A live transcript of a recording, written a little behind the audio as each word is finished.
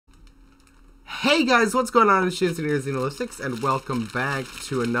Hey guys, what's going on? It's Shinsuke Xenolistics, and welcome back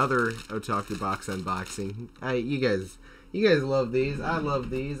to another Otaku box unboxing. You guys love these. I love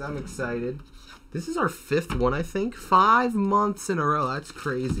these. I'm excited. This is our 5th one, I think. 5 months in a row. That's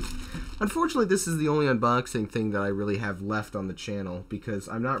crazy. Unfortunately, this is the only unboxing thing that I really have left on the channel, because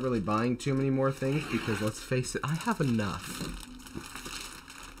I'm not really buying too many more things, because let's face it, I have enough.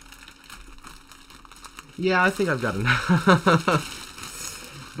 Yeah, I think I've got enough.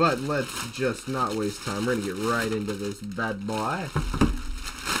 But let's just not waste time. We're going to get right into this bad boy.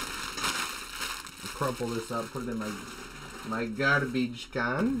 Crumple this up, put it in my garbage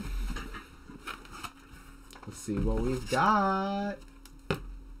can. Let's see what we've got.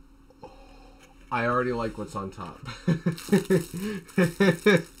 I already like what's on top.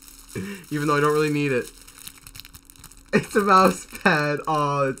 Even though I don't really need it. It's a mouse pad.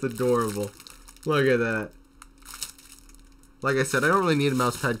 Oh, it's adorable. Look at that. Like I said, I don't really need a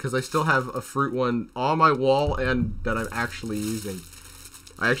mouse pad because I still have a fruit one on my wall and that I'm actually using.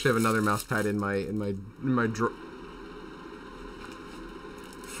 I actually have another mouse pad in my drawer.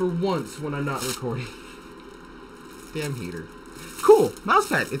 For once when I'm not recording. Damn heater. Cool, mouse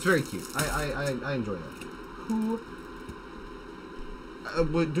pad. It's very cute. I enjoy that. Who?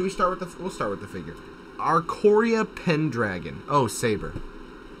 Do we start with the? We'll start with the figure. Arcoria Pendragon. Oh, Saber.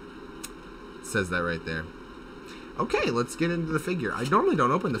 It says that right there. Okay, let's get into the figure. I normally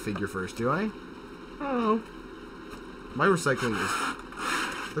don't open the figure first, do I? Oh. My recycling is...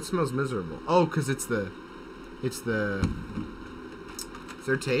 That smells miserable. Oh, because it's the... Is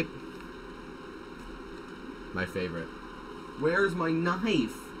there tape? My favorite. Where's my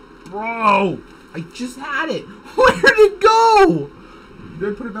knife? Bro! I just had it! Where did it go?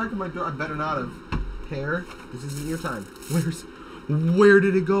 Did I put it back in my door? I better not have. Hair, this isn't your time. Where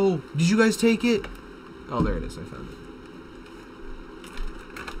did it go? Did you guys take it? Oh, there it is. I found it.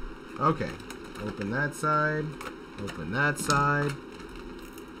 Okay. Open that side. Open that side.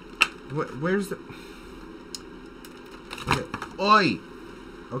 Where's the... Okay. Oi!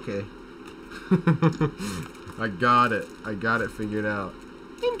 Okay. I got it. I got it figured out.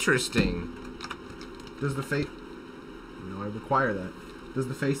 Interesting. Does the face... No, I require that. Does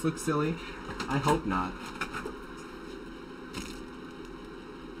the face look silly? I hope not.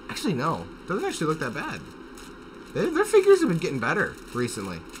 Actually, no. Doesn't actually look that bad. Their figures have been getting better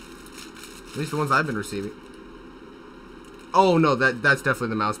recently. At least the ones I've been receiving. Oh, no, that's definitely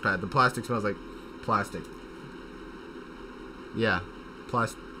the mouse pad. The plastic smells like plastic. Yeah.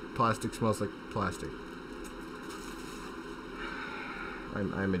 Plastic smells like plastic.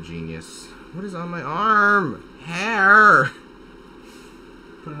 I'm a genius. What is on my arm? Hair!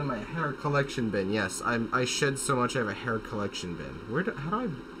 Put it in my hair collection bin. Yes, I shed so much I have a hair collection bin.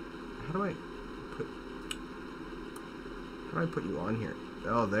 How do I put you on here?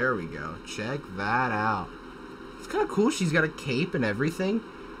 Oh, there we go. Check that out. It's kind of cool. She's got a cape and everything.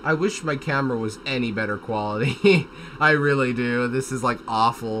 I wish my camera was any better quality. I really do. This is like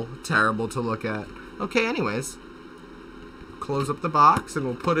awful, terrible to look at. Okay, anyways. Close up the box and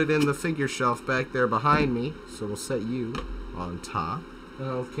we'll put it in the figure shelf back there behind me. So we'll set you on top.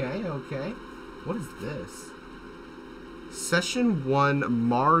 Okay, okay. What is this? Session 1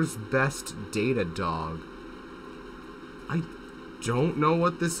 Mars Best Data Dog. I don't know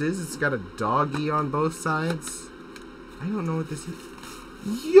what this is. It's got a doggy on both sides. I don't know what this is.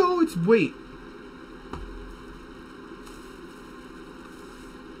 Yo, it's... Wait.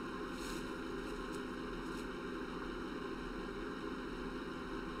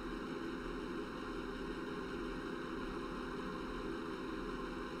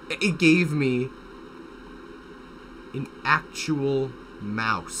 It gave me an actual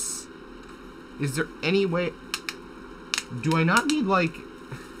mouse. Is there any way... Do I not need, like...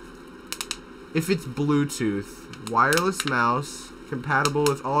 If it's Bluetooth, wireless mouse, compatible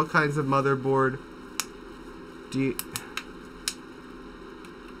with all kinds of motherboard...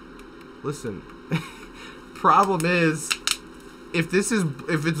 Listen. Problem is, if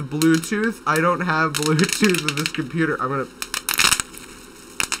it's Bluetooth, I don't have Bluetooth with this computer. I'm gonna...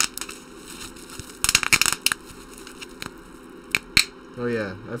 Oh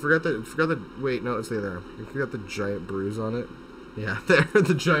yeah, I forgot the, wait, no, it's the other arm. I forgot the giant bruise on it. Yeah, there,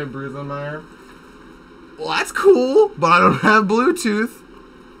 the giant bruise on my arm. Well, that's cool, but I don't have Bluetooth.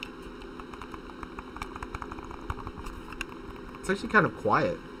 It's actually kind of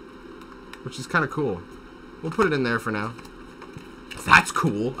quiet, which is kind of cool. We'll put it in there for now. That's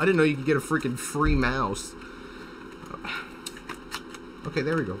cool. I didn't know you could get a freaking free mouse. Okay,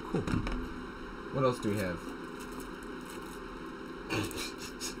 there we go. Cool. What else do we have?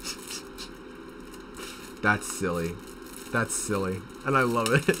 That's silly. That's silly. And I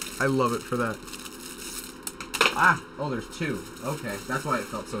love it. I love it for that. Ah! Oh, there's two. Okay. That's why it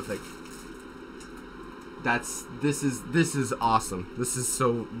felt so thick. This is awesome. This is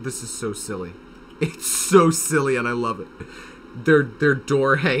so silly. It's so silly and I love it. They're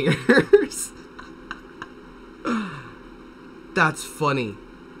door hangers. That's funny.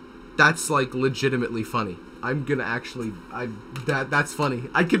 That's like legitimately funny. I'm gonna actually that's funny.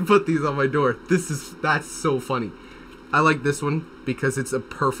 I can put these on my door. That's so funny. I like this one because it's a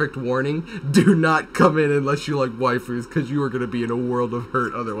perfect warning. Do not come in unless you like waifus, because you are gonna be in a world of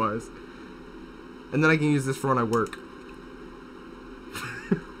hurt otherwise. And then I can use this for when I work.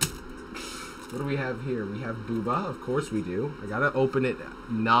 What do we have here? We have Booba. Of course we do. I gotta open it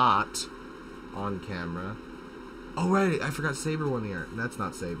not on camera. Oh, right. I forgot Saber one here. That's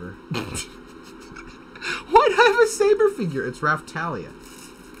not Saber. What? I have a Saber figure. It's Raftalia.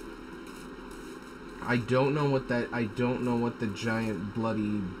 I don't know what the giant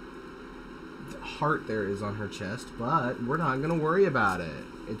bloody heart there is on her chest, but we're not gonna worry about it.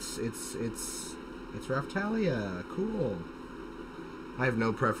 It's Raftalia. Cool. I have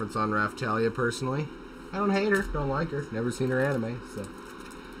no preference on Raftalia personally. I don't hate her, don't like her, never seen her anime, so.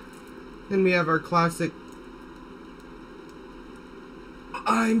 Then we have our classic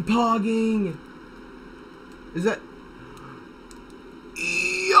I'm pogging. Is that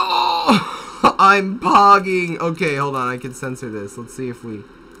I'm pogging. Okay, hold on, I can censor this. Let's see if we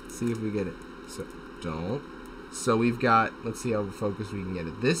get it. So don't. So we've got, let's see how focused we can get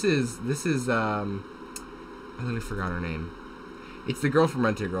it. This is I literally forgot her name. It's the girl from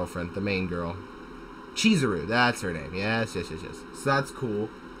Rent a Girlfriend, the main girl. Chizuru, that's her name. Yes. So that's cool.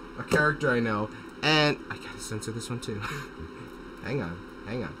 A character I know. And I gotta censor this one too. Hang on.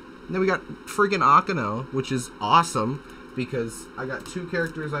 And then we got friggin' Akano, which is awesome because I got two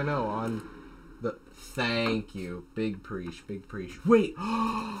characters I know on the. Thank you, Big Preach. Wait.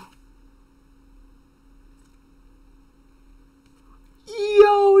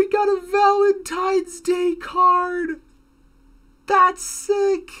 Yo, we got a Valentine's Day card. That's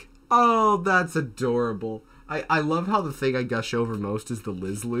sick. Oh, that's adorable. I love how the thing I gush over most is the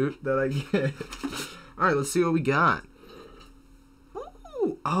Liz loot that I get. All right, let's see what we got.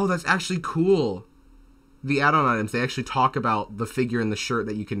 Ooh. Oh, that's actually cool. The add-on items, they actually talk about the figure and the shirt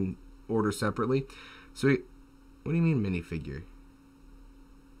that you can order separately. So, what do you mean minifigure?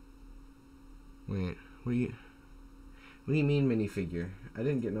 Wait, what do you mean minifigure? I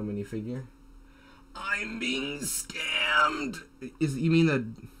didn't get no minifigure. I'm being scammed. You mean the?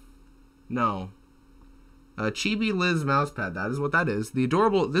 No. Chibi Liz mousepad. That is what that is.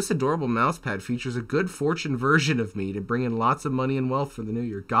 This adorable mousepad features a good fortune version of me to bring in lots of money and wealth for the new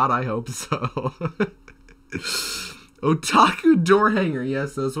year. God, I hope so. Otaku door hanger.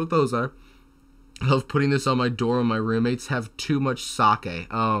 Yes, that's what those are. I love putting this on my door when my roommates have too much sake.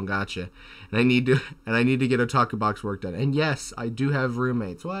 Oh, gotcha. And I need to get Otaku box work done. And yes, I do have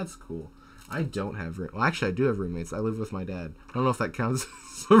roommates. Well, that's cool. I don't have well, actually, I do have roommates. I live with my dad. I don't know if that counts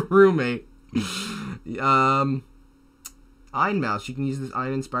as a roommate. Ein mouse. You can use this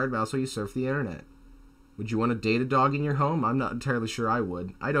Ein inspired mouse while you surf the internet. Would you want to date a dog in your home? I'm not entirely sure I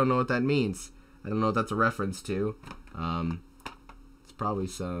would. I don't know what that means. I don't know what that's a reference to. It's probably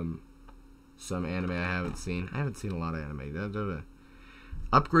some anime I haven't seen. I haven't seen a lot of anime.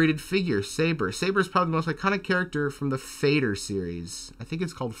 Upgraded figure, Saber. Saber is probably the most iconic character from the Fater series. I think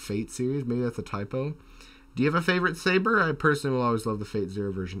it's called Fate series. Maybe that's a typo. Do you have a favorite Saber? I personally will always love the Fate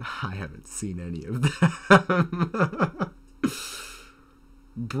Zero version. I haven't seen any of them.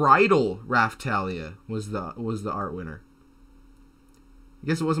 Bridal Raftalia was the art winner. I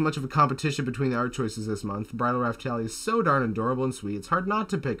guess it wasn't much of a competition between the art choices this month. Bridal Raftalia is so darn adorable and sweet. It's hard not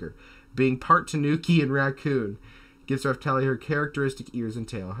to pick her. Being part Tanuki and raccoon gives Raftalia her characteristic ears and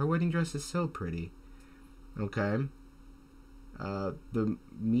tail. Her wedding dress is so pretty. Okay. The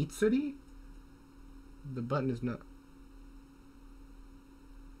Mitsuri? The button is not...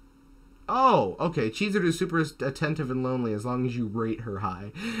 Oh, okay. Chizuru is super attentive and lonely as long as you rate her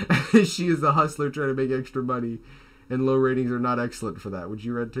high. She is a hustler trying to make extra money, and low ratings are not excellent for that. Would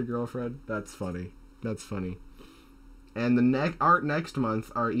you rent to girlfriend? That's funny. That's funny. And the art next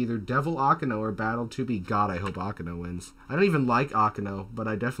month are either Devil Akano or Battle 2B. God, I hope Akano wins. I don't even like Akano, but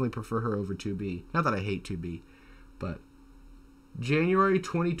I definitely prefer her over 2B. Not that I hate 2B, but... January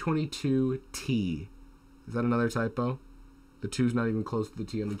 2022 T. Is that another typo? The 2's not even close to the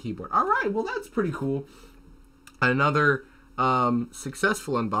T on the keyboard. Alright, well that's pretty cool. Another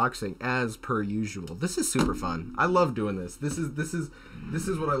successful unboxing as per usual. This is super fun. I love doing this. This is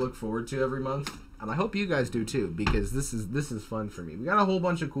what I look forward to every month. And I hope you guys do too, because this is fun for me. We got a whole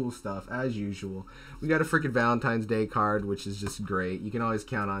bunch of cool stuff as usual. We got a freaking Valentine's Day card, which is just great. You can always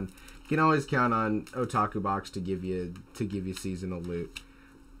count on Otaku Box to give you seasonal loot.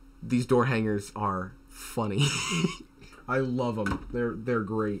 These door hangers are funny. I love them. They're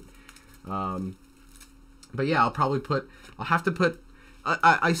great. But yeah, I'll have to put.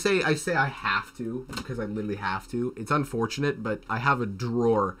 I say I have to, because I literally have to. It's unfortunate, but I have a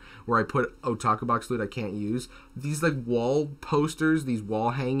drawer where I put Otaku Box loot I can't use. These like wall posters, these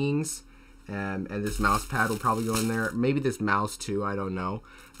wall hangings, and this mouse pad will probably go in there. Maybe this mouse too, I don't know.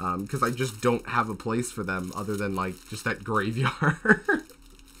 Because I just don't have a place for them other than like just that graveyard.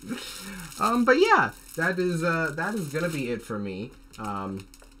 But yeah, that is gonna be it for me.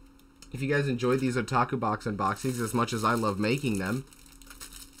 If you guys enjoyed these Otaku Box unboxings as much as I love making them,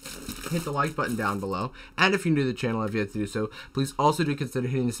 hit the like button down below. And if you're new to the channel and have yet to do so, please also do consider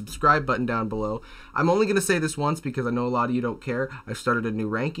hitting the subscribe button down below. I'm only going to say this once because I know a lot of you don't care. I've started a new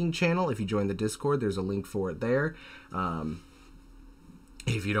ranking channel. If you join the Discord, there's a link for it there.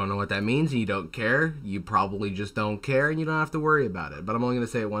 If you don't know what that means and you don't care, you probably just don't care and you don't have to worry about it. But I'm only going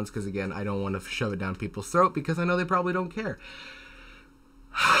to say it once because, again, I don't want to shove it down people's throat because I know they probably don't care.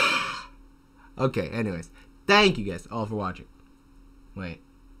 Okay, anyways. Thank you guys all for watching. Wait.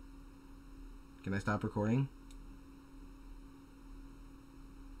 Can I stop recording?